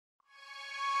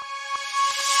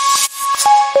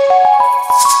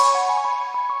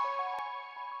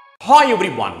Hi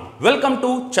everyone, welcome to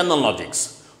Chandan Logics.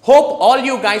 Hope all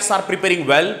you guys are preparing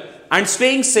well and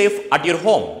staying safe at your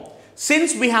home.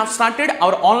 Since we have started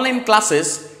our online classes,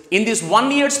 in this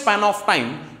 1 year span of time,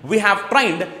 we have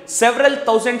trained several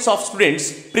thousands of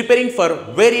students preparing for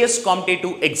various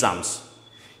competitive exams.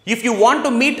 If you want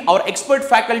to meet our expert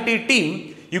faculty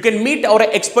team, you can meet our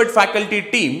expert faculty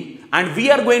team and we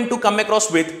are going to come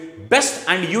across with best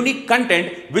and unique content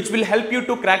which will help you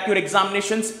to crack your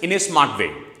examinations in a smart way.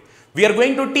 We are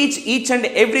going to teach each and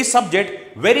every subject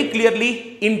very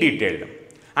clearly in detail.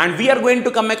 And we are going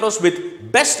to come across with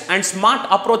best and smart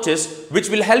approaches which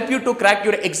will help you to crack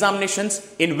your examinations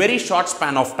in very short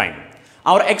span of time.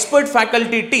 Our expert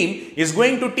faculty team is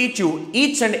going to teach you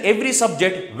each and every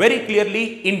subject very clearly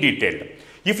in detail.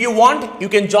 If you want, you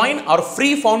can join our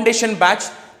free foundation batch.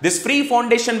 This free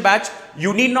foundation batch,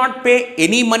 you need not pay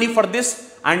any money for this.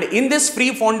 And in this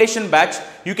free foundation batch,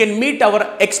 you can meet our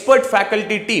expert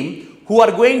faculty team who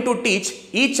are going to teach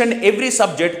each and every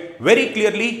subject very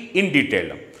clearly in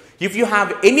detail. If you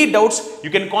have any doubts,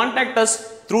 you can contact us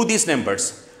through these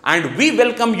numbers. And we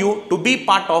welcome you to be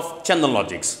part of Chandan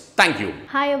Logics. Thank you.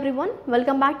 Hi everyone,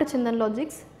 welcome back to Chandan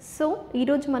Logics. So, ee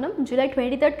roju manam July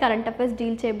 23rd current affairs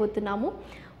deal cheyabothunnamu.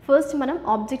 First మనం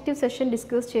objective session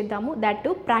discuss చేద్దాము. That to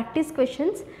practice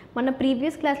questions మన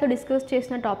previous క్లాస్లో discuss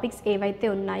చేసిన topics ఏవైతే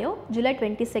ఉన్నాయో July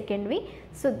 22nd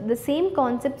so the same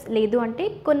concepts లేదు అంటే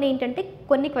కొన్ని ఏంటంటే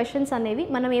కొన్ని క్వశ్చన్స్ అనేవి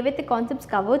మనం ఏవైతే కాన్సెప్ట్స్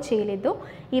కవర్ చేయలేదో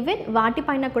ఈవెన్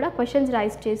వాటిపైన కూడా క్వశ్చన్స్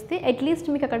రైజ్ చేస్తే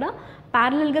అట్లీస్ట్ మీకు అక్కడ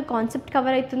ప్యారలల్గా కాన్సెప్ట్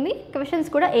కవర్ అవుతుంది, క్వశ్చన్స్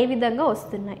కూడా ఏ విధంగా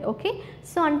వస్తున్నాయి. ఓకే,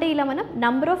 సో అంటే ఇలా మనం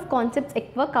నంబర్ ఆఫ్ కాన్సెప్ట్స్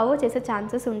ఎక్కువ కవర్ చేసే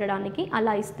ఛాన్సెస్ ఉండడానికి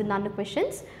అలా ఇస్తున్నాను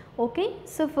క్వశ్చన్స్. ఓకే,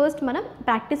 సో ఫస్ట్ మనం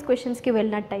ప్రాక్టీస్ క్వశ్చన్స్కి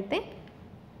వెళ్ళినట్టయితే,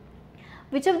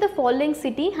 which of the following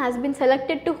city has been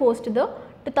selected to host the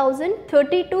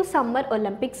 2032 summer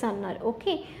Olympics అన్నారు.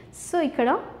 ఓకే, సో ఇక్కడ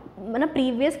మన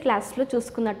ప్రీవియస్ క్లాస్లో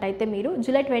చూసుకున్నట్టయితే మీరు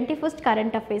July 21st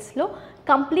current అఫైర్స్లో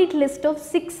complete list of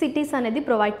 6 cities అనేది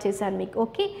ప్రొవైడ్ చేశాను మీకు.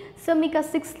 ఓకే, సో మీకు ఆ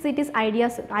 6 సిటీస్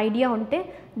ఐడియా ఉంటే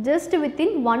just with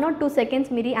in 1 or 2 seconds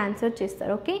మీరు ఆన్సర్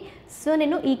చేస్తారు. ఓకే, సో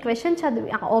నేను ఈ క్వశ్చన్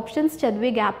ఆప్షన్స్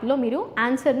చదివే గ్యాప్లో మీరు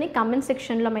ఆన్సర్ని కమెంట్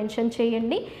సెక్షన్లో మెన్షన్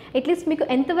చేయండి. అట్లీస్ట్ మీకు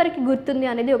ఎంతవరకు గుర్తుంది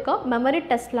అనేది ఒక మెమరీ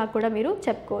టెస్ట్ లాగా కూడా మీరు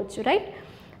చెప్పుకోవచ్చు, రైట్?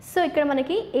 సో ఇక్కడ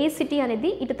మనకి ఏ సిటీ అనేది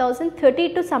ఈ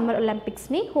 2032 సమ్మర్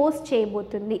ఒలింపిక్స్ని హోస్ట్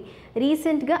చేయబోతుంది.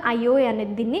 రీసెంట్గా IOA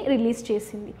అనేది దీన్ని రిలీజ్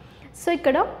చేసింది. సో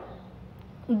ఇక్కడ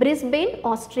Brisbane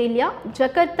Australia,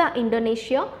 Jakarta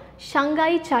Indonesia,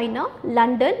 షంఘాయి China,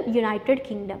 London United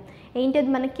Kingdom.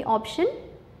 ఏంటది మనకి option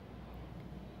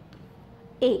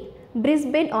A,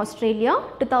 Brisbane Australia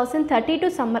 2032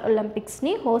 summer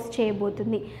ఒలింపిక్స్ని host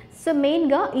చేయబోతుంది. సో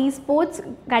మెయిన్గా ఈ స్పోర్ట్స్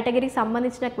కేటగిరీకి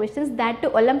సంబంధించిన క్వశ్చన్స్ దాట్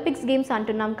ఒలింపిక్స్ గేమ్స్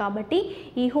అంటున్నాం కాబట్టి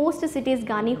ఈ హోస్ట్ సిటీస్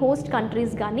కానీ హోస్ట్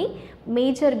కంట్రీస్ కానీ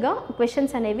మేజర్గా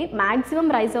క్వశ్చన్స్ అనేవి మ్యాక్సిమం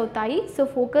రైజ్ అవుతాయి. సో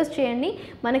ఫోకస్ చేయండి.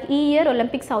 మనకి ఈ ఇయర్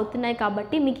ఒలింపిక్స్ అవుతున్నాయి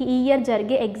కాబట్టి మీకు ఈ ఇయర్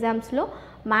జరిగే ఎగ్జామ్స్లో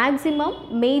మ్యాక్సిమం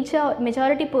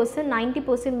మెజారిటీ పర్సన్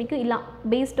 90% మీకు ఇలా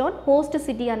బేస్డ్ ఆన్ హోస్ట్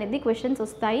సిటీ అనేది క్వశ్చన్స్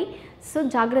వస్తాయి. సో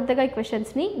జాగ్రత్తగా ఈ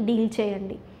క్వశ్చన్స్ని డీల్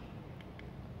చేయండి.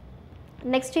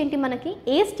 నెక్స్ట్ ఏంటి మనకి,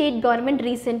 ఏ స్టేట్ గవర్నమెంట్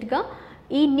రీసెంట్గా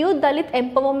ఈ న్యూ దళిత్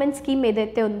ఎంపవర్మెంట్ స్కీమ్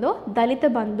ఏదైతే ఉందో దళిత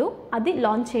బంధు అది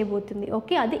లాంచ్ చేయబోతుంది.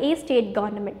 ఓకే, అది ఏ స్టేట్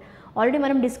గవర్నమెంట్ ఆల్రెడీ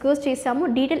మనం డిస్కస్ చేసాము.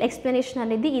 డీటెయిల్ ఎక్స్ప్లెనేషన్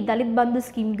అనేది ఈ దళిత్ బంధు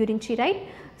స్కీమ్ గురించి, రైట్?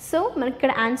 సో మనకి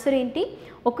ఇక్కడ ఆన్సర్ ఏంటి,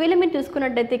 ఒకవేళ మీరు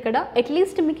చూసుకున్నట్టయితే ఇక్కడ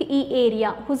అట్లీస్ట్ మీకు ఈ ఏరియా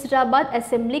హుజరాబాద్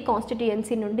అసెంబ్లీ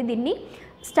కాన్స్టిట్యుయెన్సీ నుండి దీన్ని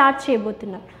స్టార్ట్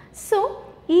చేయబోతున్నారు. సో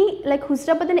ఈ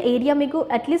హుజరాబాద్ అనే ఏరియా మీకు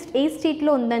అట్లీస్ట్ ఏ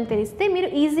స్టేట్లో ఉందని తెలిస్తే మీరు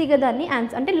ఈజీగా దాన్ని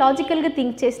అంటే లాజికల్గా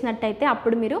థింక్ చేసినట్టయితే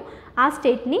అప్పుడు మీరు ఆ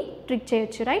స్టేట్ని ట్రిక్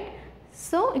చేయొచ్చు, రైట్?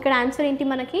 సో ఇక్కడ ఆన్సర్ ఏంటి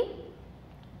మనకి,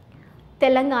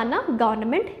 తెలంగాణ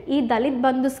గవర్నమెంట్ ఈ దళిత్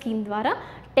బంధు స్కీమ్ ద్వారా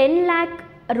 10 lakh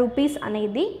రూపీస్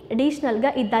అనేది అడిషనల్గా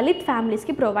ఈ దళిత్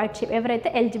ఫ్యామిలీస్కి ప్రొవైడ్ ఎవరైతే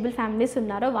ఎలిజిబుల్ ఫ్యామిలీస్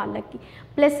ఉన్నారో వాళ్ళకి,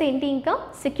 ప్లస్ ఏంటి ఇంకా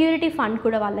సెక్యూరిటీ ఫండ్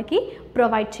కూడా వాళ్ళకి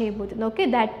ప్రొవైడ్ చేయబోతుంది. Okay,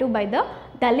 that to buy the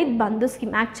Dalit Bandhu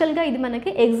scheme. యాక్చువల్గా ఇది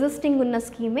మనకి ఎగ్జిస్టింగ్ ఉన్న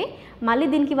స్కీమే, మళ్ళీ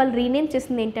దీనికి వాళ్ళు రీనేమ్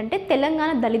చేసింది ఏంటంటే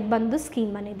తెలంగాణ దళిత్ బంధు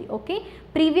స్కీమ్ అనేది. ఓకే,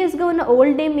 ప్రీవియస్గా ఉన్న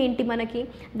ఓల్డ్ నేమ్ ఏంటి మనకి,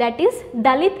 that is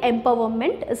Dalit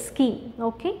empowerment scheme.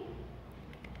 Okay,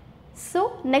 so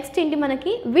next ఏంటి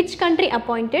మనకి, which country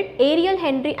appointed aerial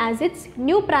henry as it's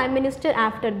new prime minister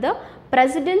after the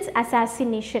presidents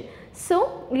assassination. So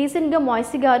రీసెంట్గా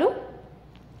మాయిసీ గారు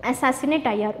అసాసినేట్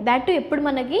అయ్యారు. దాట్ ఎప్పుడు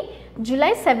మనకి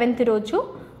జూలై 7th రోజు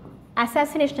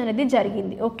అసాసినేషన్ అనేది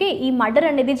జరిగింది. ఓకే, ఈ మర్డర్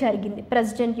అనేది జరిగింది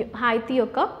ప్రెసిడెంట్ హైతీ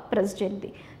యొక్క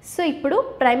ప్రెసిడెంట్ది. సో ఇప్పుడు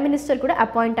ప్రైమ్ మినిస్టర్ కూడా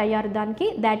అపాయింట్ అయ్యారు దానికి,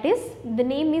 that is the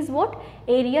name is what,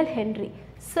 aerial henry.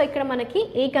 So ఇక్కడ మనకి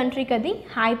ఏ కంట్రీకి అది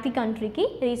హైతీ కంట్రీకి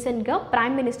రీసెంట్గా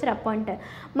ప్రైమ్ మినిస్టర్ అపాయింట్.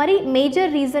 మరి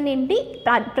మేజర్ రీజన్ ఏంటి?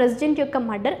 ప్రెసిడెంట్ యొక్క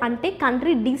మర్డర్. అంటే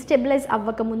కంట్రీ డీస్టెబిలైజ్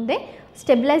అవ్వకముందే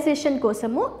స్టెబిలైజేషన్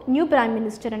కోసము న్యూ ప్రైమ్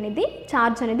మినిస్టర్ అనేది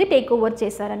చార్జ్ అనేది టేక్ ఓవర్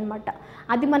చేశారనమాట.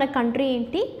 అది మన కంట్రీ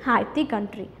ఏంటి? Haiti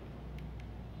country.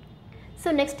 So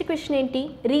next question ఏంటి?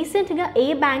 రీసెంట్గా ఏ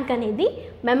బ్యాంక్ అనేది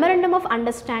మెమరాండమ్ ఆఫ్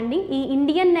అండర్స్టాండింగ్ ఈ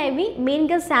ఇండియన్ నేవీ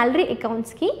మెయిన్గా శాలరీ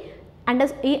అకౌంట్స్కి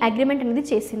ఈ అగ్రిమెంట్ అనేది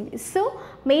చేసింది. సో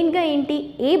మెయిన్గా ఏంటి?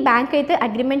 ఏ బ్యాంక్ అయితే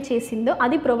అగ్రిమెంట్ చేసిందో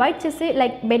అది ప్రొవైడ్ చేసే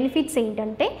లైక్ బెనిఫిట్స్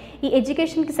ఏంటంటే ఈ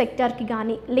ఎడ్యుకేషన్కి సెక్టార్కి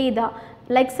కానీ లేదా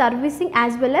like servicing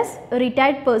as well as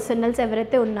retired personals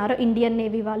ఎవరైతే ఉన్నారో ఇండియన్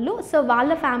నేవీ వాళ్ళు, సో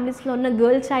వాళ్ళ ఫ్యామిలీస్లో ఉన్న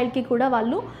గర్ల్ చైల్డ్కి కూడా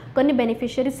వాళ్ళు కొన్ని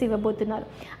బెనిఫిషరీస్ ఇవ్వబోతున్నారు.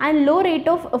 అండ్ లో రేట్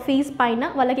ఆఫ్ ఫీజ్ పైన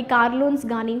వాళ్ళకి కార్ లోన్స్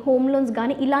కానీ హోమ్ లోన్స్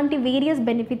కానీ ఇలాంటి వేరియస్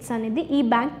బెనిఫిట్స్ అనేది ఈ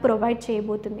బ్యాంక్ ప్రొవైడ్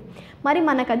చేయబోతుంది. మరి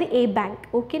మనకు అది ఏ బ్యాంక్?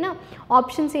 ఓకేనా.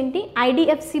 ఆప్షన్స్ ఏంటి?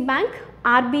 IDFC bank,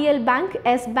 RBL bank,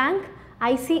 yes bank,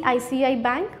 ICICI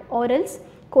bank or else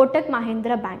Kotak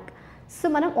Mahindra bank. So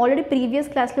మనం ఆల్రెడీ ప్రీవియస్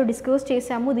క్లాస్లో డిస్కస్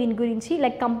చేసాము దీని గురించి,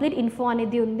 లైక్ కంప్లీట్ ఇన్ఫో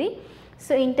అనేది ఉంది.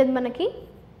 సో ఏంటది మనకి?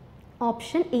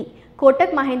 ఆప్షన్ ఈ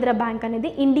కోటక్ మహీంద్రా బ్యాంక్ అనేది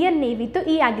ఇండియన్ నేవీతో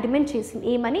ఈ అగ్రిమెంట్ చేసింది.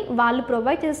 ఏమని? వాళ్ళు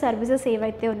ప్రొవైడ్ చేసే సర్వీసెస్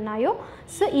ఏవైతే ఉన్నాయో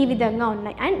సో ఈ విధంగా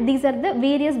ఉన్నాయి and these are the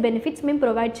various benefits మేము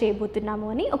ప్రొవైడ్ చేయబోతున్నాము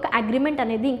అని ఒక అగ్రిమెంట్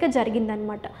అనేది ఇంకా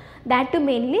జరిగిందనమాట. That to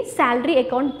mainly salary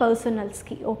account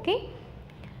పర్సనల్స్కి. Okay.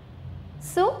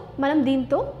 So మనం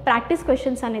దీంతో ప్రాక్టీస్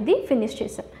క్వశ్చన్స్ అనేది ఫినిష్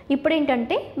చేసాం. ఇప్పుడు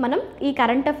ఏంటంటే మనం ఈ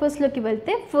కరెంట్ అఫైర్స్లోకి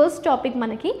వెళ్తే ఫస్ట్ టాపిక్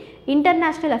మనకి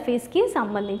ఇంటర్నేషనల్ అఫైర్స్కి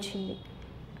సంబంధించింది.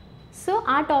 సో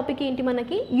ఆ టాపిక్ ఏంటి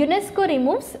మనకి? UNESCO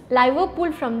removes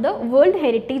Liverpool from the world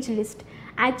heritage list.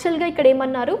 యాక్చువల్గా ఇక్కడ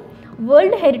ఏమన్నారు?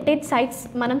 వరల్డ్ హెరిటేజ్ సైట్స్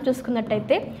మనం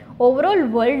చూసుకున్నట్టయితే ఓవరాల్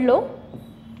వరల్డ్లో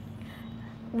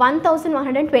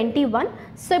 1121.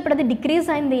 సో ఇప్పుడు అది డిక్రీజ్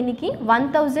అయింది దీనికి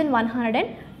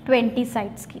 1120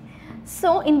 సైట్స్కి. సో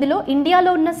ఇందులో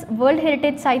ఇండియాలో ఉన్న వరల్డ్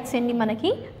హెరిటేజ్ సైట్స్ ఎన్ని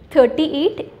మనకి?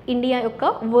 38 ఇండియా యొక్క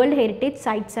వరల్డ్ హెరిటేజ్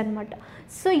సైట్స్ అనమాట.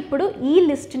 సో ఇప్పుడు ఈ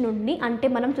లిస్ట్ నుండి అంటే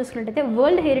మనం చూసుకున్నట్టయితే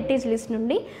వరల్డ్ హెరిటేజ్ లిస్ట్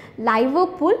నుండి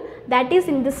Liverpool that is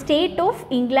in the state of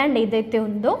England ఏదైతే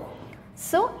ఉందో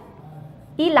సో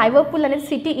ఈ లివర్పూల్ అనేది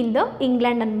సిటీ ఇన్ ద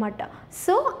ఇంగ్లాండ్ అనమాట.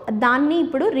 సో దాన్ని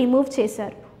ఇప్పుడు రిమూవ్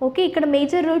చేశారు. ఓకే. ఇక్కడ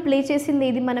మేజర్ రోల్ ప్లే చేసింది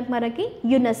ఏది మనకి?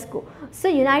 UNESCO. So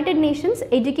United nations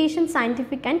education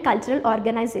scientific and cultural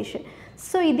organisation.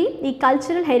 So ఇది ఈ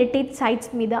కల్చరల్ హెరిటేజ్ సైట్స్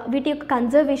మీద వీటి యొక్క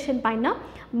కన్జర్వేషన్ పైన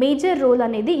మేజర్ రోల్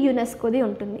అనేది యునెస్కోది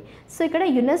ఉంటుంది. సో ఇక్కడ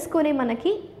యునెస్కోనే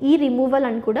మనకి ఈ రిమూవల్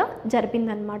అని కూడా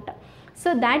జరిపిందనమాట. So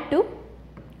that to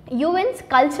UN's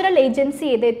cultural agency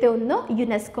ఏదైతే ఉందో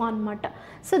యునెస్కో అనమాట.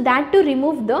 So that to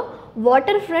remove the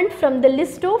water front from the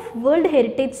list of world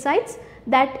heritage sites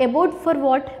that about for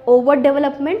what? Over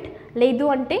development లేదు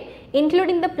అంటే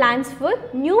including the plans for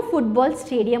new football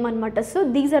stadium అనమాట. So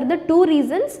these are the 2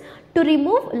 reasons to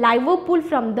remove Liverpool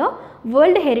from the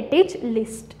world heritage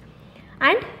list.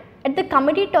 And at the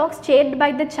committee talks chaired by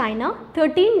the China,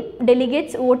 13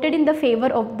 delegates voted in the favor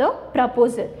of the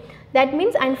proposal. That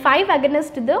means and 5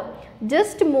 against the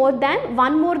just more than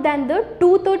the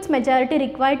 2/3 majority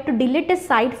required to delete a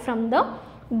site from the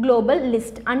global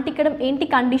list. అంటే ఇక్కడ ఏంటి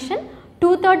condition?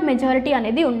 2/3 majority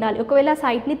అనేది ఉండాలి. ఒకవేళ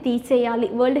సైట్ని తీసేయాలి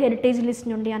world heritage list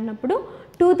నుండి అన్నప్పుడు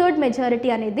 2/3 majority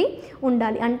అనేది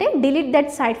ఉండాలి. అంటే delete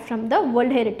that site from the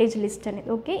world heritage list అనేది.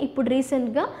 ఓకే. ఇప్పుడు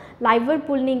రీసెంట్గా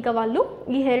లివర్పూల్ని ఇంకా వాళ్ళు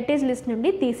ఈ హెరిటేజ్ లిస్ట్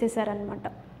నుండి తీసేశారనమాట.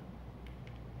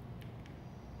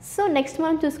 సో నెక్స్ట్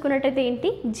మనం చూసుకున్నట్టయితే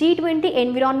ఏంటి? G20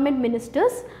 environment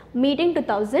ministers meeting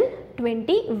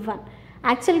 2021.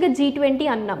 యాక్చువల్గా G20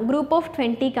 అన్నాం, గ్రూప్ ఆఫ్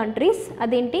 20 కంట్రీస్.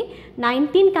 అదేంటి?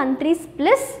 19 countries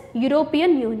plus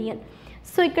European union.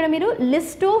 So ఇక్కడ మీరు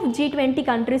లిస్ట్ ఆఫ్ G20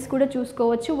 కంట్రీస్ కూడా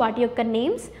చూసుకోవచ్చు, వాటి యొక్క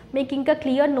నేమ్స్. మీకు ఇంకా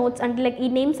క్లియర్ నోట్స్ అంటే లైక్ ఈ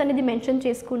నేమ్స్ అనేది మెన్షన్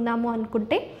చేసుకుందాము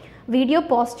అనుకుంటే వీడియో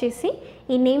పాజ్ చేసి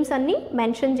ఈ నేమ్స్ అన్నీ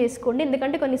మెన్షన్ చేసుకోండి,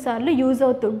 ఎందుకంటే కొన్నిసార్లు యూజ్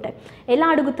అవుతుంటాయి. ఎలా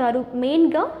అడుగుతారు?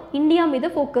 మెయిన్గా ఇండియా మీద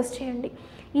ఫోకస్ చేయండి.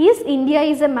 Is India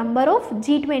is a member of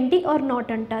G20 are not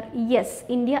అంటారు. Yes,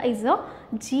 India is a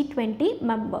G20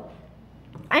 member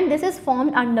and this is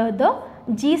formed under the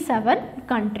G7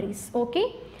 countries. Okay.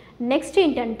 Next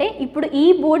ఏంటంటే ఇప్పుడు ఈ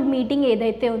బోర్డ్ మీటింగ్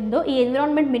ఏదైతే ఉందో ఈ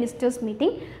environment ministers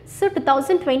meeting, so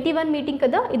 2021 meeting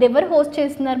కదా, ఇది ఎవరు హోస్ట్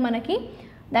చేస్తున్నారు మనకి?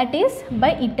 That is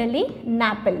by Italy,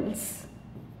 నాపిల్స్.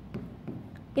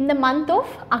 In the month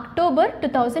of October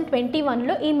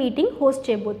 2021లో ఈ మీటింగ్ హోస్ట్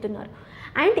చేయబోతున్నారు.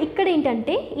 అండ్ ఇక్కడ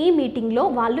ఏంటంటే ఈ మీటింగ్లో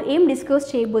వాళ్ళు ఏం డిస్కస్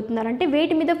చేయబోతున్నారు అంటే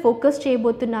వేటి మీద ఫోకస్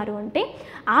చేయబోతున్నారు అంటే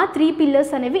ఆ 3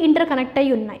 పిల్లర్స్ అనేవి ఇంటర్ కనెక్ట్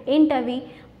అయి ఉన్నాయి. ఏంటవి?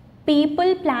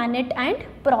 People, planet and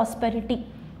prosperity.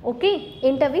 Okay.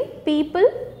 ఏంటవి? People,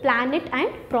 planet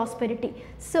and prosperity.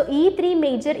 So ఈ 3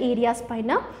 మేజర్ ఏరియాస్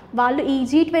పైన వాళ్ళు ఈ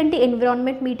G20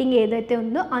 ఎన్విరాన్మెంట్ మీటింగ్ ఏదైతే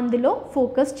ఉందో అందులో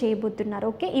ఫోకస్ చేయబోతున్నారు.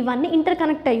 ఓకే, ఇవన్నీ ఇంటర్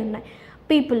కనెక్ట్ అయి ఉన్నాయి.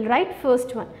 People, right,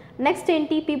 first one. Next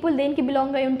ఏంటి, పీపుల్ దేనికి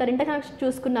బిలాంగ్ అయి ఉంటారు, ఇంటర్ కనెక్షన్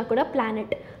చూసుకున్నా కూడా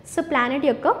ప్లానెట్. సో ప్లానెట్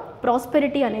యొక్క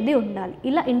ప్రాస్పెరిటీ అనేది ఉండాలి.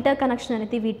 ఇలా ఇంటర్ కనెక్షన్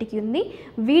అనేది వీటికి ఉంది.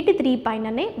 వీటి 3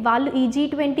 పైననే వాళ్ళు ఈ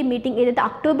G20 మీటింగ్ ఏదైతే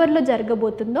అక్టోబర్లో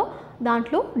జరగబోతుందో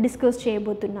దాంట్లో డిస్కస్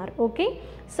చేయబోతున్నారు. ఓకే,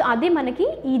 సో అది మనకి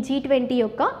ఈ G20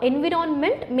 యొక్క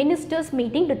environment ministers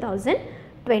meeting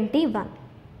 2021.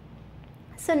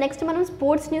 So next మనం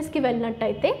స్పోర్ట్స్ న్యూస్కి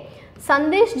వెళ్ళినట్టయితే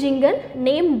Sandesh జింగన్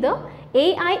name the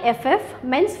AIFF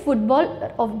men's football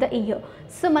of the year.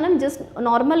 So మనం జస్ట్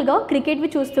నార్మల్గా క్రికెట్వి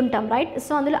చూస్తుంటాం, రైట్.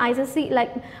 సో అందులో ICC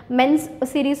like men's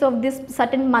series of this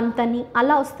certain month అని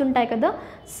అలా వస్తుంటాయి కదా.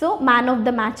 So man of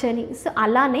the match అని. సో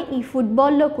అలానే ఈ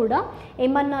ఫుట్బాల్లో కూడా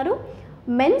ఏమన్నారు,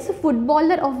 మెన్స్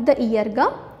ఫుట్బాలర్ ఆఫ్ ద ఇయర్గా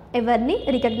ఎవరిని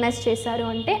రికగ్నైజ్ చేశారు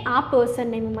అంటే ఆ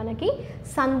పర్సన్ నేమ్ మనకి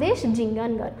సందేశ్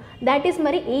జింగన్ గారు. దాట్ ఈస్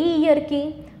మరి ఏ ఇయర్కి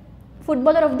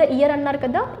ఫుట్బాలర్ ఆఫ్ ద ఇయర్ అన్నారు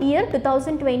కదా, year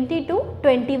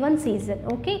 2020-21 season.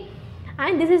 Okay,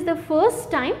 and this is the first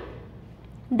time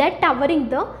that towering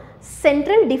the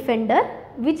central defender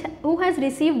who has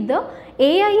received the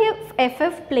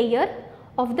AIFF player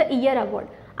of the year award.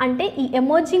 అంటే ఈ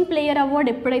emerging player award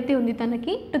ఎప్పుడైతే ఉంది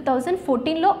తనకి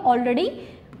 2014లో already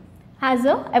as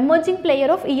a emerging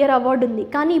player of year award ఉంది.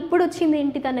 కానీ ఇప్పుడు వచ్చింది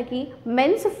ఏంటి, తనకి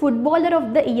men's footballer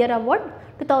of the year award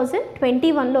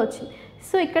 2021లో వచ్చింది.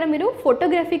 సో ఇక్కడ మీరు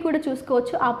ఫోటోగ్రఫీ కూడా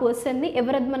చూసుకోవచ్చు ఆ పర్సన్ని.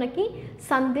 ఎవరది మనకి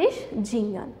సందేశ్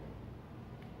జింగన్.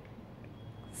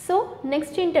 సో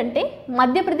నెక్స్ట్ ఏంటంటే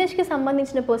మధ్యప్రదేశ్కి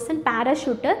సంబంధించిన పర్సన్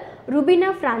పారాషూటర్ రుబీనా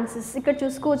ఫ్రాన్సిస్. ఇక్కడ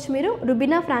చూసుకోవచ్చు మీరు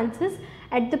రుబీనా ఫ్రాన్సిస్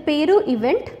అట్ ద పేరు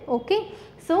event. Okay,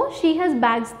 so she has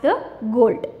bags the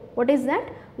gold. What is that,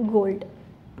 gold.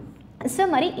 So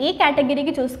మరి ఏ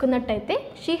కేటగిరీకి చూసుకున్నట్టయితే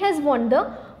she has one the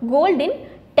gold in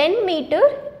 10 metre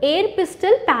air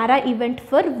pistol para event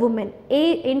for women.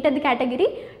 ఏంటది category,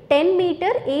 10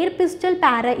 metre air pistol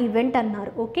పారా event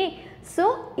అన్నారు. Okay, so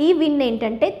ఈ win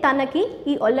ఏంటంటే తనకి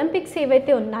ఈ Olympics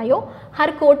ఏవైతే ఉన్నాయో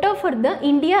her quota for the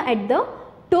India at the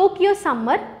Tokyo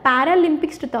summer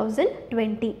Paralympics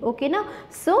 2020. ఓకేనా.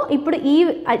 So ఇప్పుడు ఈ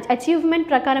అచీవ్మెంట్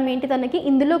ప్రకారం ఏంటి, తనకి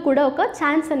ఇందులో కూడా ఒక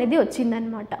ఛాన్స్ అనేది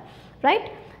వచ్చిందనమాట, రైట్.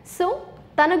 సో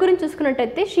తన గురించి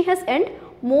చూసుకున్నట్టయితే she has end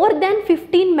more than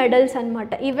 15 medals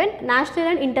అనమాట. ఈవెన్ నేషనల్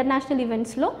అండ్ ఇంటర్నేషనల్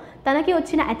ఈవెంట్స్లో తనకి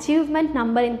వచ్చిన అచీవ్మెంట్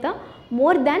నెంబర్ ఎంత,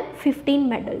 more than 15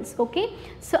 medals. Okay,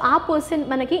 so ఆ పర్సన్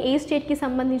మనకి ఏ స్టేట్కి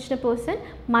సంబంధించిన person,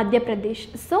 Madhya Pradesh.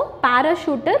 So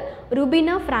పారాషూటర్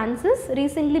Rubina Francis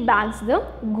recently bags the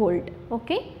gold.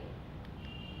 Okay,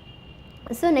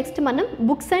 so next మనం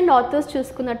బుక్స్ అండ్ ఆథర్స్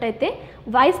చూసుకున్నట్టయితే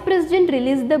vice president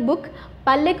release the book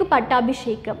పల్లెకు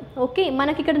పట్టాభిషేకం. ఓకే,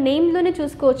 మనకి ఇక్కడ నేమ్లోనే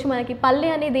చూసుకోవచ్చు, మనకి పల్లె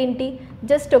అనేది ఏంటి,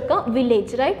 జస్ట్ ఒక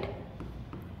విలేజ్, రైట్.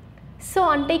 సో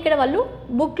అంటే ఇక్కడ వాళ్ళు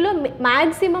బుక్లో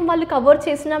మ్యాక్సిమం వాళ్ళు కవర్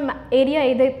చేసిన ఏరియా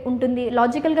ఏదైతే ఉంటుంది,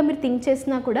 లాజికల్గా మీరు థింక్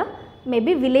చేసినా కూడా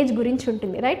మేబీ విలేజ్ గురించి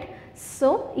ఉంటుంది, రైట్. సో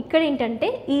ఇక్కడ ఏంటంటే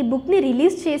ఈ బుక్ని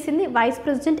రిలీజ్ చేసింది వైస్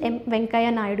ప్రెసిడెంట్ వెంకయ్య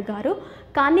నాయుడు గారు.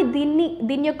 కానీ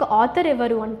దీని యొక్క ఆథర్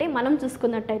ఎవరు అంటే మనం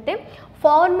చూసుకున్నట్టయితే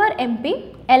ఫార్మర్ ఎంపీ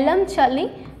ఎల్లంచల్లి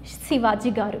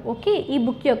శివాజీ గారు. ఓకే, ఈ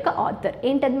బుక్ యొక్క ఆథర్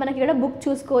ఏంటది, మనకి ఇక్కడ బుక్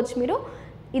చూసుకోవచ్చు మీరు.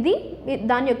 ఇది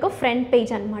దాని యొక్క ఫ్రంట్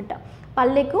పేజ్ అనమాట,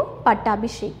 పల్లెకు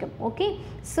పట్టాభిషేకం. ఓకే,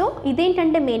 సో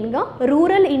ఇదేంటంటే మెయిన్గా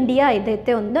రూరల్ ఇండియా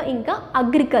ఏదైతే ఉందో ఇంకా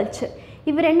అగ్రికల్చర్,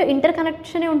 ఇవి రెండు ఇంటర్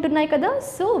కనెక్షనే ఉంటున్నాయి కదా.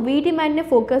 సో వీటి మీదనే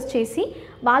ఫోకస్ చేసి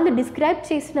వాళ్ళు డిస్క్రైబ్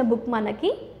చేసిన బుక్ మనకి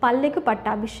పల్లెకు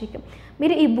పట్టాభిషేకం.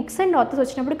 మీరు ఈ బుక్స్ అండ్ ఆథర్స్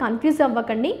వచ్చినప్పుడు కన్ఫ్యూజ్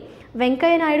అవ్వకండి,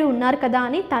 వెంకయ్య నాయుడు ఉన్నారు కదా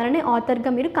అని తననే ఆథర్గా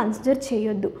మీరు కన్సిడర్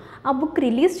చేయొద్దు. ఆ బుక్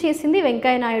రిలీజ్ చేసింది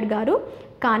వెంకయ్య నాయుడు గారు,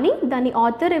 కానీ దాని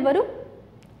ఆథర్ ఎవరు,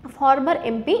 ఫార్మర్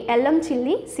ఎంపీ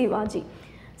ఎల్లంచల్లి శివాజీ.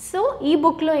 సో ఈ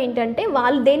బుక్లో ఏంటంటే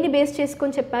వాళ్ళు దేన్ని బేస్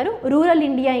చేసుకొని చెప్పారు, రూరల్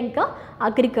ఇండియా ఇంకా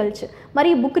అగ్రికల్చర్. మరి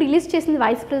ఈ బుక్ రిలీజ్ చేసింది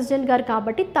వైస్ ప్రెసిడెంట్ గారు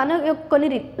కాబట్టి తన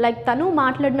కొన్ని తను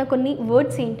మాట్లాడిన కొన్ని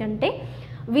వర్డ్స్ ఏంటంటే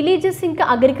విలేజెస్ ఇంకా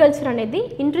అగ్రికల్చర్ అనేది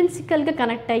ఇంట్రిన్సికల్గా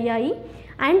కనెక్ట్ అయ్యాయి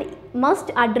and must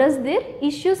address there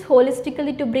issues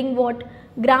holistically to bring what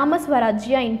గ్రామ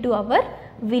స్వరాజ్య in to our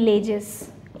villages.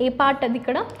 A part అది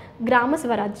ఇక్కడ, గ్రామ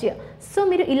స్వరాజ్య. సో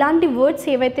మీరు ఇలాంటి వర్డ్స్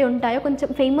ఏవైతే ఉంటాయో కొంచెం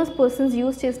ఫేమస్ పర్సన్స్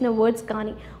యూజ్ చేసిన వర్డ్స్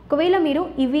కానీ ఒకవేళ మీరు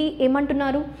ఇవి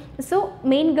ఏమంటున్నారు, సో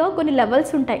మెయిన్గా కొన్ని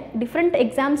లెవెల్స్ ఉంటాయి, డిఫరెంట్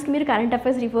ఎగ్జామ్స్కి మీరు కరెంట్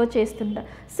అఫైర్స్ రిఫర్ చేస్తుంటారు.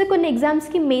 సో కొన్ని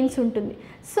ఎగ్జామ్స్కి మెయిన్స్ ఉంటుంది.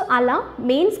 సో అలా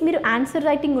మెయిన్స్ మీరు ఆన్సర్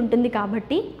రైటింగ్ ఉంటుంది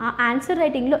కాబట్టి ఆ ఆన్సర్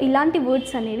రైటింగ్లో ఇలాంటి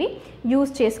వర్డ్స్ అనేవి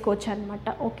యూజ్ చేసుకోవచ్చు అనమాట.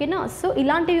 ఓకేనా. సో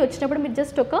ఇలాంటివి వచ్చినప్పుడు మీరు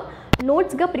జస్ట్ ఒక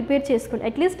నోట్స్గా ప్రిపేర్ చేసుకోండి,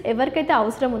 అట్లీస్ట్ ఎవరికైతే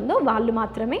అవసరం ఉందో వాళ్ళు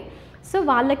మాత్రమే. సో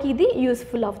వాళ్ళకి ఇది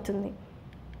యూస్ఫుల్ అవుతుంది.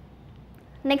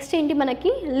 నెక్స్ట్ ఏంటి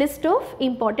మనకి list of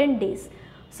important days.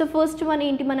 So first one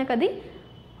ఏంటి మనకు, అది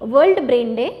world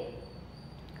brain day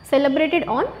celebrated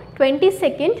on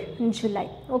 22nd July.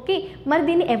 Okay, మరి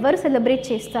దీన్ని ఎవరు సెలబ్రేట్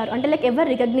చేస్తారు అంటే లైక్ ఎవరు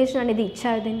రికగ్నిషన్ అనేది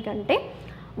ఇచ్చారు దీనికంటే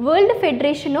వరల్డ్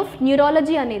ఫెడరేషన్ ఆఫ్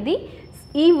న్యూరాలజీ అనేది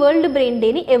ఈ వరల్డ్ బ్రెయిన్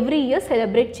డేని ఎవ్రీ ఇయర్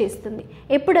సెలబ్రేట్ చేస్తుంది.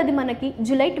 ఎప్పుడు అది మనకి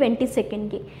జూలై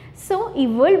 22nd. సో ఈ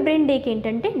వరల్డ్ బ్రెయిన్ డేకి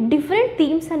ఏంటంటే డిఫరెంట్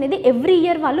థీమ్స్ అనేది ఎవ్రీ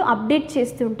ఇయర్ వాళ్ళు అప్డేట్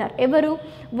చేస్తుంటారు. ఎవరు?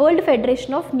 వరల్డ్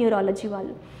ఫెడరేషన్ ఆఫ్ న్యూరాలజీ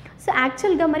వాళ్ళు. సో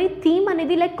యాక్చువల్గా మరి థీమ్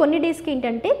అనేది లైక్ కొన్ని డేస్కి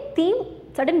ఏంటంటే theme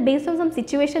sudden based on some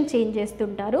situation change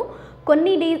చేస్తుంటారు.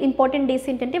 కొన్ని ఇంపార్టెంట్ డేస్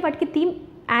ఏంటంటే వాటికి థీమ్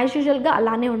యాజ్ యూజువల్గా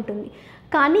అలానే ఉంటుంది.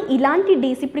 కానీ ఇలాంటి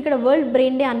డేస్ ఇప్పుడు ఇక్కడ వరల్డ్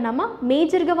బ్రెయిన్ డే అన్నామా,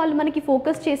 మేజర్గా వాళ్ళు మనకి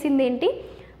ఫోకస్ చేసింది ఏంటి,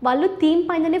 వాళ్ళు థీమ్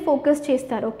పైననే ఫోకస్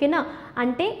చేస్తారు. ఓకేనా,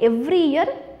 అంటే ఎవ్రీ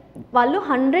ఇయర్ వాళ్ళు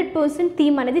 100%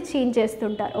 థీమ్ అనేది చేంజ్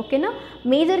చేస్తుంటారు. ఓకేనా,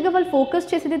 మేజర్గా వాళ్ళు ఫోకస్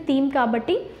చేసేది థీమ్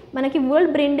కాబట్టి మనకి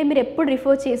వరల్డ్ బ్రెయిన్ డే మీరు ఎప్పుడు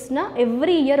రిఫర్ చేసినా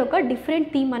ఎవ్రీ ఇయర్ ఒక డిఫరెంట్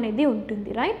థీమ్ అనేది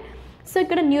ఉంటుంది. రైట్. సో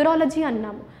ఇక్కడ న్యూరాలజీ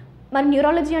అన్నాము. మరి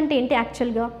న్యూరాలజీ అంటే ఏంటి?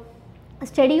 యాక్చువల్గా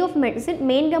స్టడీ ఆఫ్ మెడిసిన్.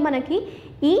 మెయిన్గా మనకి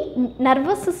ఈ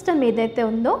నర్వస్ సిస్టమ్ ఏదైతే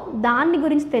ఉందో దాని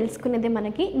గురించి తెలుసుకునేది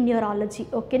మనకి న్యూరాలజీ.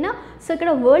 ఓకేనా, సో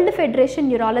ఇక్కడ వరల్డ్ ఫెడరేషన్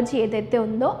న్యూరాలజీ ఏదైతే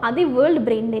ఉందో అది వరల్డ్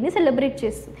బ్రెయిన్ డేని సెలబ్రేట్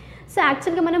చేస్తుంది. సో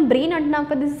యాక్చువల్గా మనం బ్రెయిన్ అంటున్నాం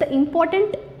కదా, this is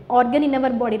important organ in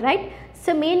our body. Right.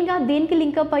 So మెయిన్గా దేనికి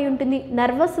లింకప్ అయి ఉంటుంది?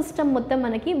 నర్వస్ సిస్టమ్ మొత్తం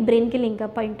మనకి బ్రెయిన్కి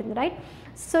లింకప్ అయి ఉంటుంది. రైట్.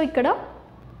 సో ఇక్కడ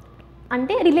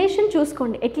అంటే రిలేషన్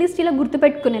చూసుకోండి అట్లీస్ట్ ఇలా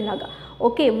గుర్తుపెట్టుకునేలాగా.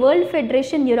 ఓకే, వరల్డ్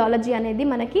ఫెడరేషన్ న్యూరాలజీ అనేది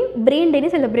మనకి బ్రెయిన్ డేని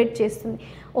సెలబ్రేట్ చేస్తుంది.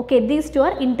 Okay, these two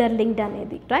are interlinked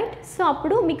అనేది. రైట్. సో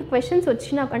అప్పుడు మీకు క్వశ్చన్స్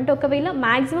వచ్చినా అంటే ఒకవేళ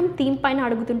మ్యాక్సిమం థీమ్ పైన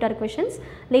అడుగుతుంటారు క్వశ్చన్స్,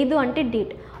 లేదు అంటే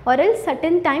date or else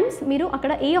certain times మీరు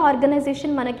అక్కడ ఏ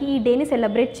ఆర్గనైజేషన్ మనకి ఈ డేని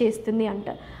సెలబ్రేట్ చేస్తుంది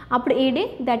అంటారు. అప్పుడు ఏ day?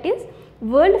 That is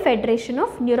world federation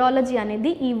of neurology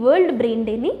అనేది ఈ వరల్డ్ బ్రెయిన్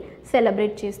డేని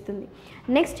సెలబ్రేట్ చేస్తుంది.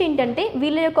 నెక్స్ట్ ఏంటంటే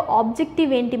వీళ్ళ యొక్క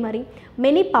ఆబ్జెక్టివ్ ఏంటి మరి?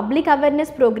 మెనీ పబ్లిక్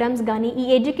అవేర్నెస్ ప్రోగ్రామ్స్ కానీ ఈ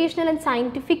educational and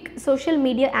scientific social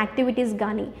media activities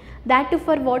కానీ that to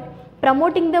for what?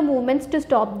 Promoting the movements to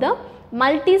stop the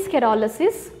multi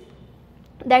స్కెరాలసిస్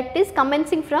that is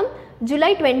commencing from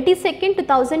July 22,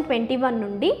 2021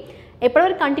 నుండి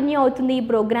ఎప్పటివరకు కంటిన్యూ అవుతుంది ఈ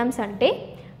ప్రోగ్రామ్స్ అంటే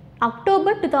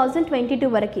అక్టోబర్ 2022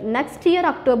 వరకు, నెక్స్ట్ ఇయర్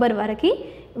అక్టోబర్ వరకు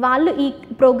వాళ్ళు ఈ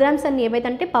ప్రోగ్రామ్స్ అన్ని ఏవైతే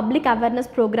అంటే పబ్లిక్ అవేర్నెస్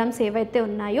ప్రోగ్రామ్స్ ఏవైతే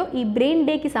ఉన్నాయో ఈ బ్రెయిన్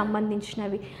డేకి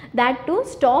సంబంధించినవి that to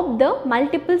stop the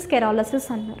multiple స్కెరాలసిస్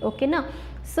అన్నారు. ఓకేనా,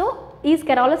 సో ఈ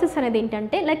స్కెరాలసిస్ అనేది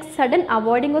ఏంటంటే like sudden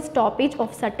avoiding of stoppage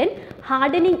of certain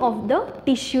hardening of the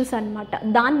tissues అనమాట,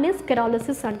 దాన్ని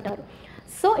స్కెరాలసిస్ అంటారు.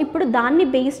 సో ఇప్పుడు దాన్ని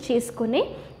బేస్ చేసుకునే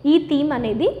ఈ థీమ్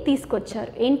అనేది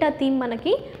తీసుకొచ్చారు. ఏంటా థీమ్?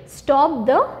 మనకి స్టాప్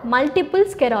ద మల్టిపుల్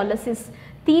స్కెరాలసిస్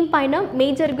థీమ్ పైన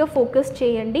మేజర్గా ఫోకస్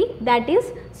చేయండి. That is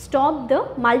stop the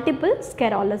multiple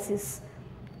స్కెరాలసిస్.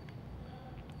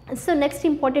 So next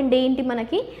important day ఏంటి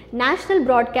మనకి? National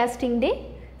broadcasting day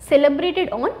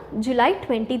celebrated on July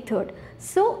 23.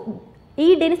 So ఈ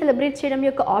డేని సెలబ్రేట్ చేయడం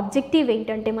యొక్క ఆబ్జెక్టివ్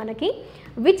ఏంటంటే మనకి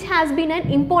which has been an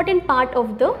important part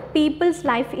of the people's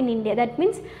life in India, that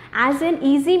means as an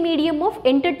easy medium of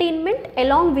entertainment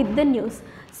along with the news.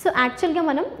 So యాక్చువల్గా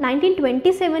మనం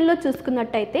 1927లో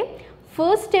చూసుకున్నట్టయితే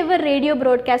first ever radio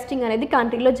broadcasting అనేది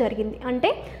కంట్రీలో జరిగింది. అంటే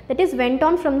that is went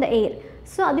on from the air.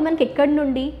 So అది మనకి ఎక్కడి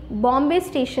నుండి? బాంబే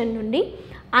స్టేషన్ నుండి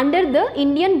under the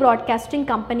Indian broadcasting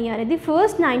company అనేది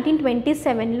ఫస్ట్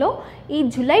 1927లో ఈ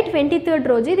జూలై 23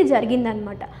 రోజు ఇది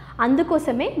జరిగిందనమాట.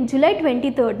 అందుకోసమే జూలై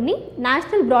 23ని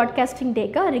నేషనల్ బ్రాడ్కాస్టింగ్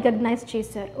డేగా రికగ్నైజ్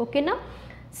చేశారు. ఓకేనా,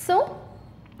 సో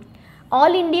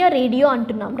ఆల్ ఇండియా రేడియో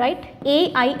అంటున్నాం. Right,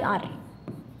 AIR.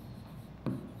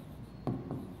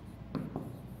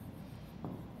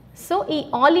 సో ఈ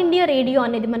ఆల్ ఇండియా రేడియో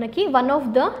అనేది మనకి one of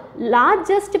the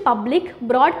largest public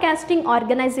broadcasting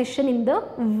organisation in the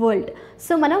world.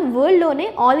 So మన వరల్డ్లోనే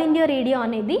ఆల్ ఇండియా రేడియో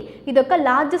అనేది ఇదొక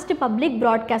లార్జెస్ట్ పబ్లిక్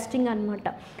బ్రాడ్కాస్టింగ్ అనమాట.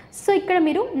 సో ఇక్కడ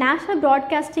మీరు national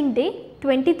broadcasting day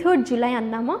 23 July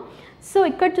అన్నామా. So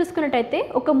ఇక్కడ చూసుకున్నట్టయితే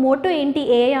ఒక మోటో ఏంటి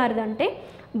AIR అంటే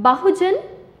బహుజన్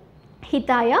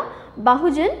హితాయ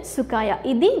బహుజన్ సుఖాయ,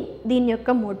 ఇది దీని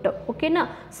యొక్క మోటో. ఓకేనా,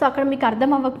 సో అక్కడ మీకు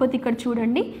అర్థం అవ్వకపోతే ఇక్కడ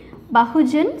చూడండి,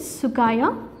 బహుజన్ సుఖాయ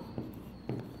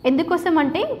ఎందుకోసం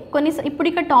అంటే ఇప్పుడు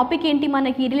ఇక్కడ టాపిక్ ఏంటి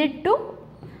మనకి? Relate to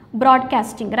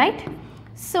broadcasting. Right.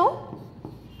 So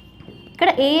ఇక్కడ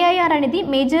AIR అనేది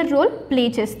మేజర్ రోల్ ప్లే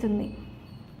చేస్తుంది.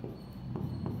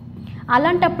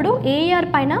 అలాంటప్పుడు AIR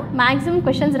పైన మ్యాక్సిమం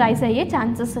క్వశ్చన్స్ రైజ్ అయ్యే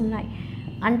ఛాన్సెస్ ఉన్నాయి.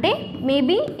 అంటే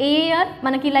మేబీ AIR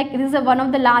మనకి like it is one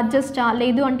of the largest,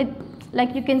 లేదు అంటే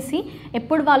లైక్ యూ కెన్ సీ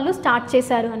ఎప్పుడు వాళ్ళు స్టార్ట్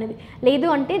చేశారు అనేది, లేదు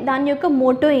అంటే దాని యొక్క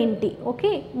మోటో ఏంటి. ఓకే,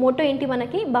 మోటో ఏంటి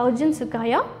మనకి? బహుజన్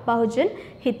సుఖాయ బహుజన్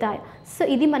హితాయ. సో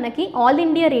ఇది మనకి ఆల్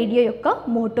ఇండియా రేడియో యొక్క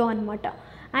మోటో అనమాట.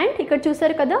 అండ్ ఇక్కడ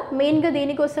చూసారు కదా మెయిన్గా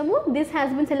దేనికోసము this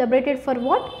has been celebrated for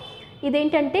what?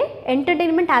 ఇదేంటంటే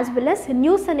entertainment as well as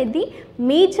news అనేది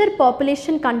మేజర్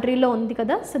పాపులేషన్ కంట్రీలో ఉంది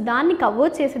కదా, సో దాన్ని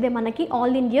కవర్ చేసేదే మనకి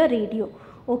all India radio.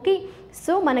 Okay,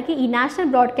 so మనకి ఈ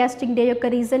నేషనల్ బ్రాడ్కాస్టింగ్ డే యొక్క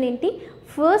రీజన్ ఏంటి,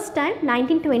 ఫస్ట్ టైం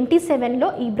 1927లో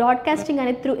ఈ బ్రాడ్కాస్టింగ్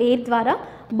అనేది త్రూ ఎయిర్ ద్వారా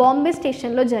బాంబే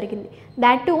స్టేషన్లో జరిగింది.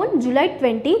 That to on July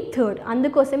 23rd.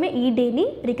 అందుకోసమే ఈ డేని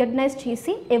రికగ్నైజ్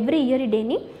చేసి ఎవ్రీ ఇయర్ ఈ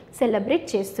డేని సెలబ్రేట్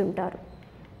చేస్తుంటారు.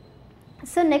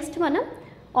 సో నెక్స్ట్ మనం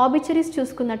ఆబిచరీస్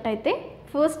చూసుకున్నట్టయితే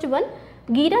first one,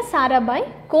 గీరా Sarabhai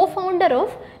co-founder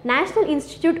of national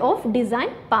institute of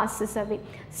design passes away.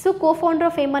 So co-founder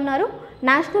of ఏమన్నారు,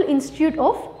 national institute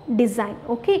of design.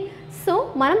 Okay, so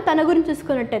మనం తన గురించి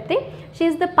చూసుకున్నట్టయితే she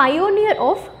is the pioneer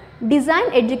of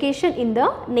design education in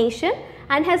the nation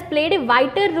and has played a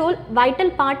vital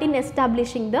part in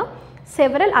establishing the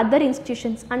several other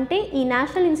institutions. అంటే ఈ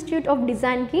national institute of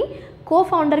డిజైన్కి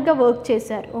కో-ఫౌండర్గా work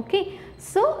చేశారు. Okay,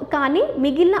 so కానీ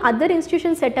మిగిలిన అదర్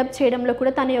ఇన్స్టిట్యూషన్ సెటప్ చేయడంలో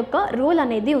కూడా తన యొక్క రోల్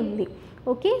అనేది ఉంది.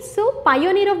 Okay, so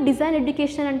pioneer of design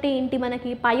education అంటే ఏంటి,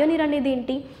 మనకి పయోనీర్ అనేది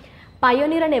ఏంటి,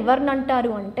 పయోనీర్ అని ఎవరిని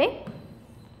అంటారు అంటే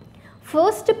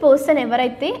ఫస్ట్ పర్సన్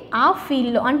ఎవరైతే ఆ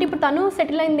ఫీల్డ్లో, అంటే ఇప్పుడు తను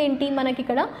సెటిల్ అయింది ఏంటి మనకి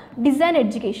ఇక్కడ డిజైన్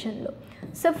ఎడ్యుకేషన్లో.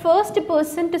 So first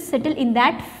person to settle in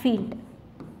that field,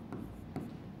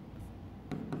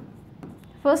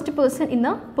 first person in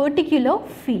the particular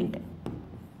field,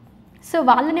 so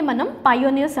వాళ్ళని మనం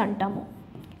పయోనియర్స్ అంటాము.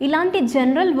 ఇలాంటి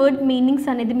జనరల్ వర్డ్ మీనింగ్స్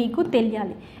అనేది మీకు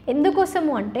తెలియాలి.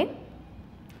 ఎందుకోసము అంటే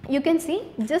యూ కెన్ సీ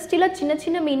జస్ట్ ఇలా చిన్న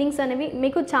చిన్న మీనింగ్స్ అనేవి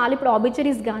మీకు చాలా, ఇప్పుడు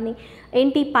ఆబిచరీస్ కానీ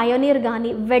ఏంటి, పయోనియర్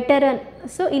కానీ వెటరన్,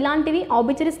 సో ఇలాంటివి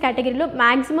ఆబిచరీస్ కేటగిరీలో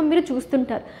మ్యాక్సిమం మీరు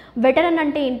చూస్తుంటారు. వెటరన్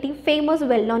అంటే ఏంటి, ఫేమస్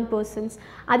వెల్ నోన్ పర్సన్స్.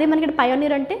 అదే మనకి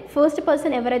పయోనియర్ అంటే ఫస్ట్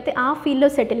పర్సన్ ఎవరైతే ఆ ఫీల్డ్లో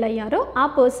సెటిల్ అయ్యారో ఆ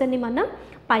పర్సన్ని మనం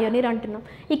పయోనీర్ అంటున్నాం.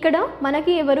 ఇక్కడ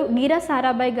మనకి ఎవరు, గీరా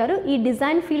సారాభాయ్ గారు ఈ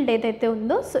డిజైన్ ఫీల్డ్ ఏదైతే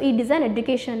ఉందో, సో ఈ డిజైన్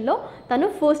ఎడ్యుకేషన్లో తను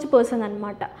ఫస్ట్ పర్సన్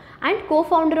అనమాట. అండ్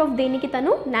కో-ఫౌండర్ ఆఫ్ దేనికి,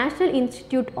 తను నేషనల్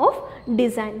ఇన్స్టిట్యూట్ ఆఫ్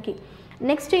డిజైన్కి.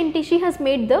 నెక్స్ట్ ఏంటి, she has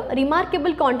made the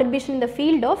remarkable contribution in the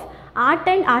field of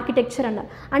art and architecture అన్నారు.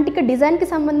 అంటే ఇక్కడ డిజైన్కి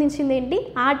సంబంధించింది ఏంటి,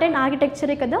 ఆర్ట్ అండ్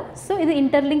ఆర్కిటెక్చరే కదా, సో ఇది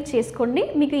ఇంటర్లింక్ చేసుకోండి,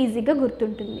 మీకు ఈజీగా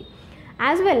గుర్తుంటుంది.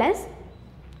 యాజ్ వెల్ యాజ్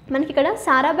మనకి ఇక్కడ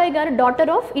సారాభాయ్ గారు daughter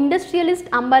of industrialist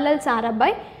Ambalal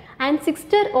Sarabhai and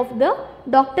sister of the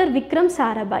doctor Vikram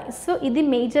Sarabhai. So ఇది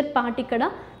మేజర్ పార్ట్, ఇక్కడ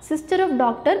sister of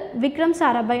doctor Vikram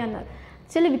Sarabhai అన్నారు.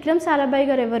 యాక్చువల్లీ విక్రమ్ సారాభాయ్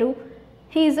గారు ఎవరు,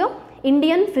 he is a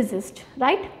Indian physicist,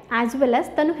 right. As well as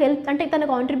తను హెల్త్, అంటే తన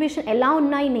కాంట్రిబ్యూషన్ ఎలా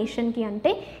ఉన్నాయి నేషన్కి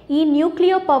అంటే ఈ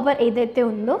న్యూక్లియర్ పవర్ ఏదైతే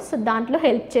ఉందో సో దాంట్లో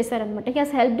హెల్ప్ చేశారనమాట. He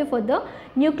has helped for the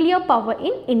nuclear power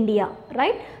in India,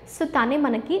 right. So తనే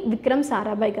మనకి విక్రమ్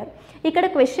సారాభాయ్ గారు. ఇక్కడ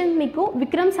క్వశ్చన్ మీకు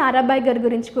విక్రమ్ సారాభాయ్ గారి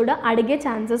గురించి కూడా అడిగే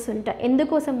ఛాన్సెస్ ఉంటాయి.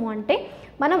 ఎందుకోసము అంటే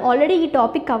మనం ఆల్రెడీ ఈ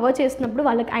టాపిక్ కవర్ చేసినప్పుడు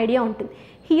వాళ్ళకి ఐడియా ఉంటుంది.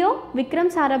 Here Vikram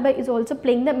Sarabhai is also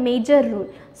playing the major role.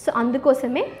 So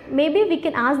అందుకోసమే maybe we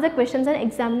can ask the questions అని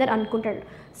ఎగ్జామినర్ అనుకుంటాడు.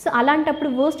 సో అలాంటప్పుడు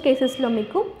వర్స్ట్ కేసెస్లో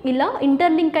మీకు ఇలా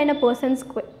ఇంటర్లింక్ అయిన పర్సన్స్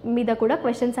మీద కూడా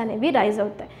క్వశ్చన్స్ అనేవి రైజ్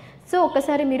అవుతాయి. సో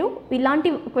ఒకసారి మీరు ఇలాంటి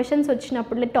క్వశ్చన్స్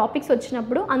వచ్చినప్పుడు, లేదా టాపిక్స్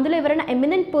వచ్చినప్పుడు అందులో ఎవరైనా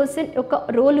ఎమినెంట్ పర్సన్ ఒక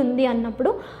రోల్ ఉంది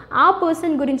అన్నప్పుడు ఆ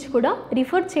పర్సన్ గురించి కూడా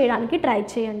రిఫర్ చేయడానికి ట్రై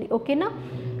చేయండి, ఓకేనా.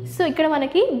 సో ఇక్కడ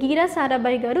మనకి గీరా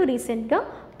సారాభాయ్ గారు రీసెంట్గా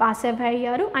పాస్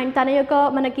అయ్యారు. అండ్ తన యొక్క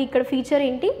మనకి ఇక్కడ ఫీచర్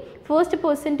ఏంటి, first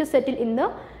person to settle in the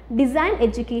design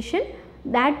education,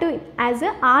 that too as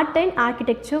a art and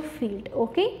architecture field.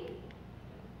 Okay,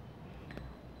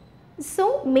 so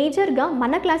మేజర్గా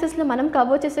మన క్లాసెస్లో మనం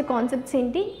కవర్ చేసే కాన్సెప్ట్స్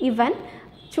ఏంటి, ఈవెన్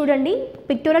చూడండి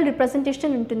పిక్టోరల్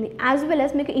రిప్రజెంటేషన్ ఉంటుంది, యాజ్ వెల్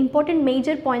యాజ్ మీకు ఇంపార్టెంట్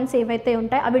మేజర్ పాయింట్స్ ఏవైతే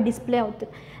ఉంటాయో అవి డిస్ప్లే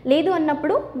అవుతాయి. లేదు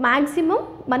అన్నప్పుడు మ్యాక్సిమం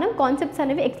మనం కాన్సెప్ట్స్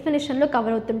అనేవి ఎక్స్ప్లెనేషన్లో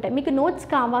కవర్ అవుతుంటాయి. మీకు నోట్స్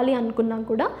కావాలి అనుకున్నా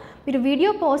కూడా మీరు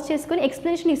వీడియో పాజ్ చేసుకొని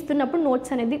ఎక్స్ప్లెనేషన్ ఇస్తున్నప్పుడు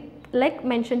నోట్స్ అనేది లైక్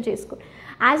మెన్షన్ చేసుకోండి.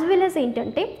 యాజ్ వెల్ యాజ్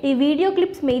ఏంటంటే ఈ వీడియో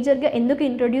క్లిప్స్ మేజర్గా ఎందుకు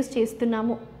ఇంట్రొడ్యూస్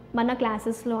చేస్తున్నాము మన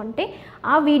క్లాసెస్లో అంటే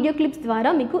ఆ వీడియో క్లిప్స్ ద్వారా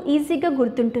మీకు ఈజీగా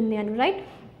గుర్తుంటుంది అని, రైట్.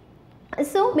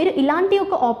 సో మీరు ఇలాంటి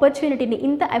ఒక ఆపర్చునిటీని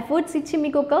ఇంత ఎఫర్ట్స్ ఇచ్చి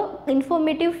మీకు ఒక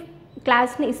ఇన్ఫర్మేటివ్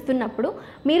క్లాస్ని ఇస్తున్నప్పుడు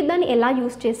మీరు దాన్ని ఎలా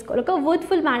యూస్ చేసుకోవాలి, ఒక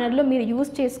వర్త్ఫుల్ మేనర్లో మీరు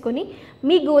యూస్ చేసుకొని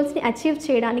మీ గోల్స్ని అచీవ్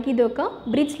చేయడానికి ఇది ఒక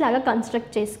బ్రిడ్జ్ లాగా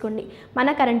కన్స్ట్రక్ట్ చేసుకోండి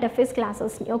మన కరెంట్ అఫైర్స్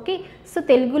క్లాసెస్ని. ఓకే, సో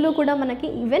తెలుగులో కూడా మనకి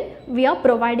even we're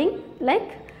providing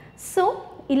like, so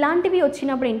ఇలాంటివి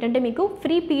వచ్చినప్పుడు ఏంటంటే మీకు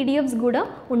ఫ్రీ పీడిఎఫ్స్ కూడా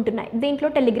ఉంటున్నాయి. దీంట్లో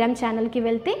టెలిగ్రామ్ ఛానల్కి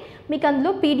వెళ్తే మీకు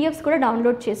అందులో పీడిఎఫ్స్ కూడా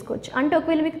డౌన్లోడ్ చేసుకోవచ్చు. అంటే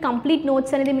ఒకవేళ మీకు కంప్లీట్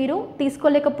నోట్స్ అనేది మీరు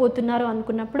తీసుకోలేకపోతున్నారు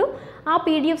అనుకున్నప్పుడు ఆ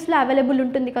పీడిఎఫ్స్లో అవైలబుల్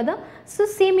ఉంటుంది కదా. సో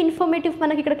సేమ్ ఇన్ఫర్మేటివ్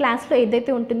మనకి ఇక్కడ క్లాస్లో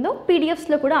ఏదైతే ఉంటుందో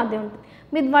పీడిఎఫ్స్లో కూడా అదే ఉంటుంది.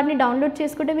 మీరు వాటిని డౌన్లోడ్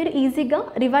చేసుకుంటే మీరు ఈజీగా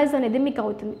రివైజ్ అనేది మీకు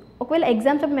అవుతుంది. ఒకవేళ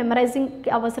ఎగ్జామ్స్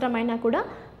మెమరైజింగ్కి అవసరమైనా కూడా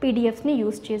పీడిఎఫ్స్ని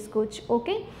యూస్ చేసుకోవచ్చు.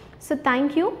 Okay, so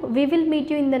thank you. We will meet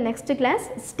you in the next class.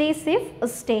 Stay safe,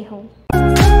 stay home.